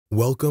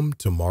Welcome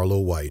to Marlow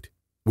White,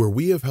 where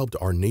we have helped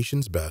our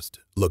nation's best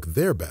look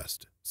their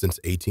best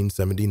since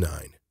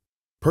 1879.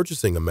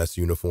 Purchasing a mess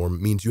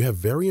uniform means you have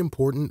very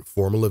important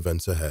formal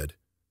events ahead.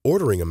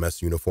 Ordering a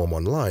mess uniform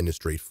online is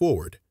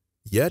straightforward,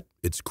 yet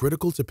it's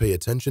critical to pay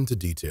attention to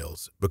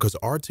details because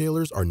our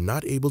tailors are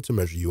not able to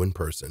measure you in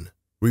person.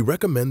 We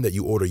recommend that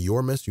you order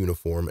your mess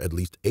uniform at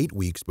least 8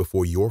 weeks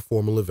before your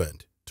formal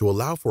event to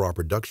allow for our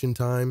production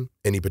time,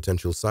 any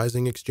potential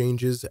sizing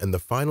exchanges, and the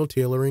final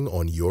tailoring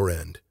on your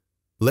end.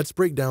 Let's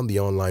break down the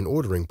online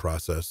ordering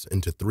process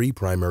into 3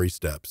 primary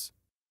steps.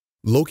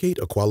 Locate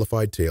a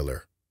qualified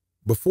tailor.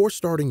 Before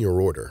starting your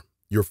order,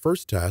 your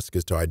first task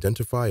is to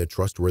identify a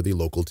trustworthy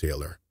local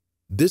tailor.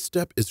 This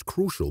step is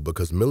crucial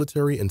because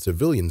military and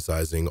civilian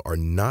sizing are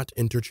not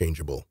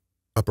interchangeable.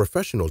 A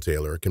professional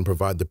tailor can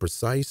provide the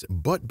precise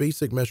but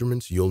basic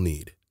measurements you'll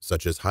need,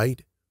 such as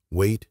height,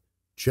 weight,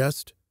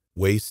 chest,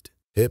 waist,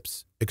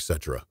 hips,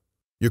 etc.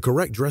 Your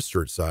correct dress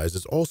shirt size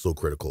is also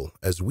critical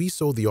as we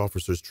sew the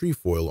officer's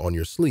trefoil on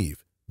your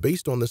sleeve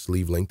based on the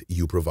sleeve length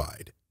you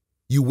provide.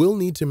 You will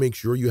need to make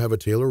sure you have a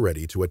tailor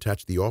ready to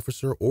attach the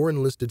officer or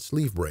enlisted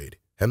sleeve braid,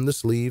 hem the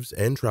sleeves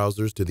and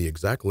trousers to the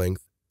exact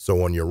length,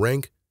 sew on your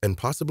rank, and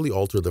possibly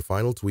alter the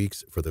final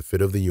tweaks for the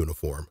fit of the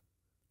uniform.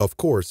 Of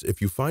course,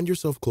 if you find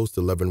yourself close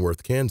to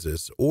Leavenworth,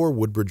 Kansas or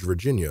Woodbridge,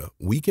 Virginia,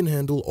 we can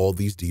handle all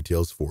these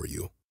details for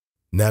you.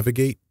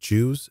 Navigate,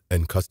 choose,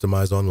 and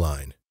customize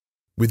online.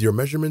 With your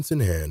measurements in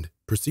hand,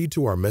 proceed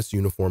to our mess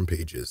uniform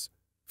pages.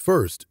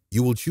 First,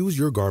 you will choose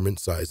your garment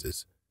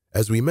sizes.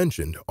 As we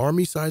mentioned,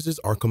 Army sizes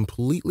are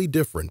completely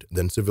different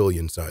than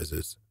civilian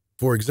sizes.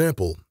 For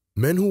example,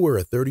 men who wear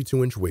a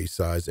 32-inch waist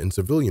size in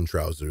civilian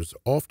trousers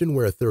often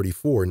wear a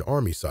 34 in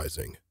Army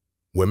sizing.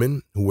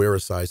 Women who wear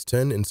a size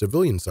 10 in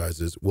civilian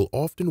sizes will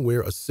often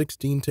wear a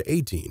 16 to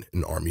 18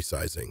 in Army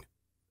sizing.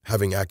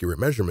 Having accurate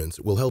measurements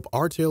will help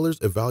our tailors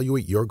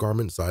evaluate your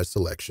garment size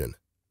selection.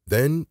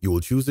 Then you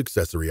will choose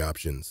accessory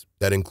options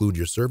that include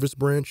your service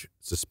branch,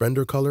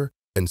 suspender color,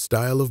 and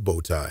style of bow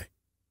tie.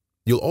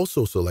 You'll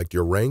also select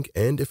your rank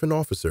and, if an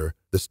officer,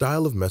 the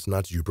style of mess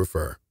knots you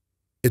prefer.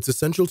 It's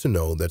essential to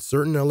know that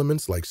certain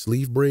elements like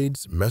sleeve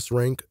braids, mess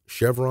rank,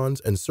 chevrons,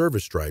 and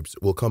service stripes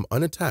will come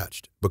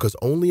unattached because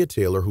only a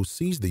tailor who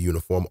sees the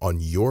uniform on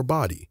your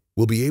body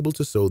will be able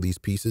to sew these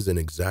pieces in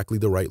exactly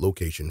the right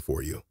location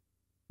for you.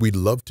 We'd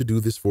love to do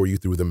this for you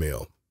through the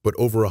mail, but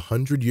over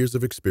 100 years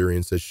of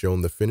experience has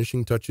shown the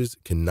finishing touches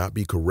cannot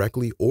be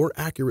correctly or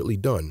accurately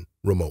done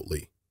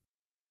remotely.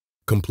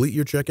 Complete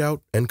your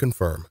checkout and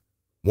confirm.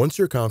 Once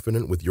you're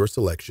confident with your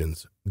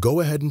selections, go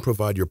ahead and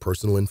provide your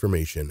personal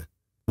information.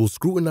 We'll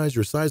scrutinize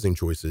your sizing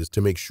choices to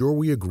make sure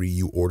we agree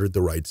you ordered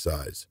the right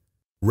size.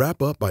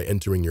 Wrap up by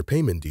entering your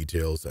payment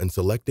details and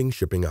selecting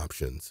shipping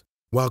options.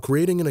 While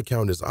creating an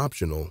account is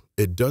optional,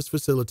 it does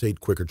facilitate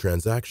quicker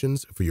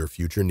transactions for your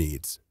future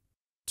needs.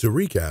 To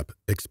recap,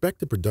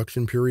 expect a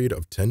production period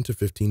of 10 to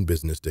 15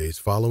 business days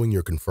following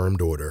your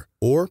confirmed order,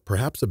 or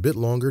perhaps a bit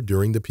longer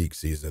during the peak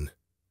season.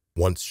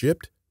 Once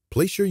shipped,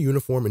 place your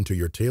uniform into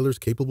your tailor's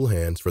capable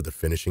hands for the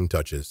finishing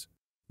touches.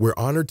 We're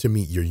honored to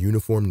meet your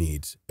uniform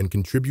needs and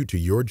contribute to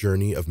your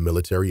journey of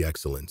military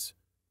excellence.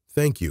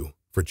 Thank you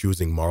for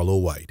choosing Marlow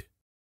White.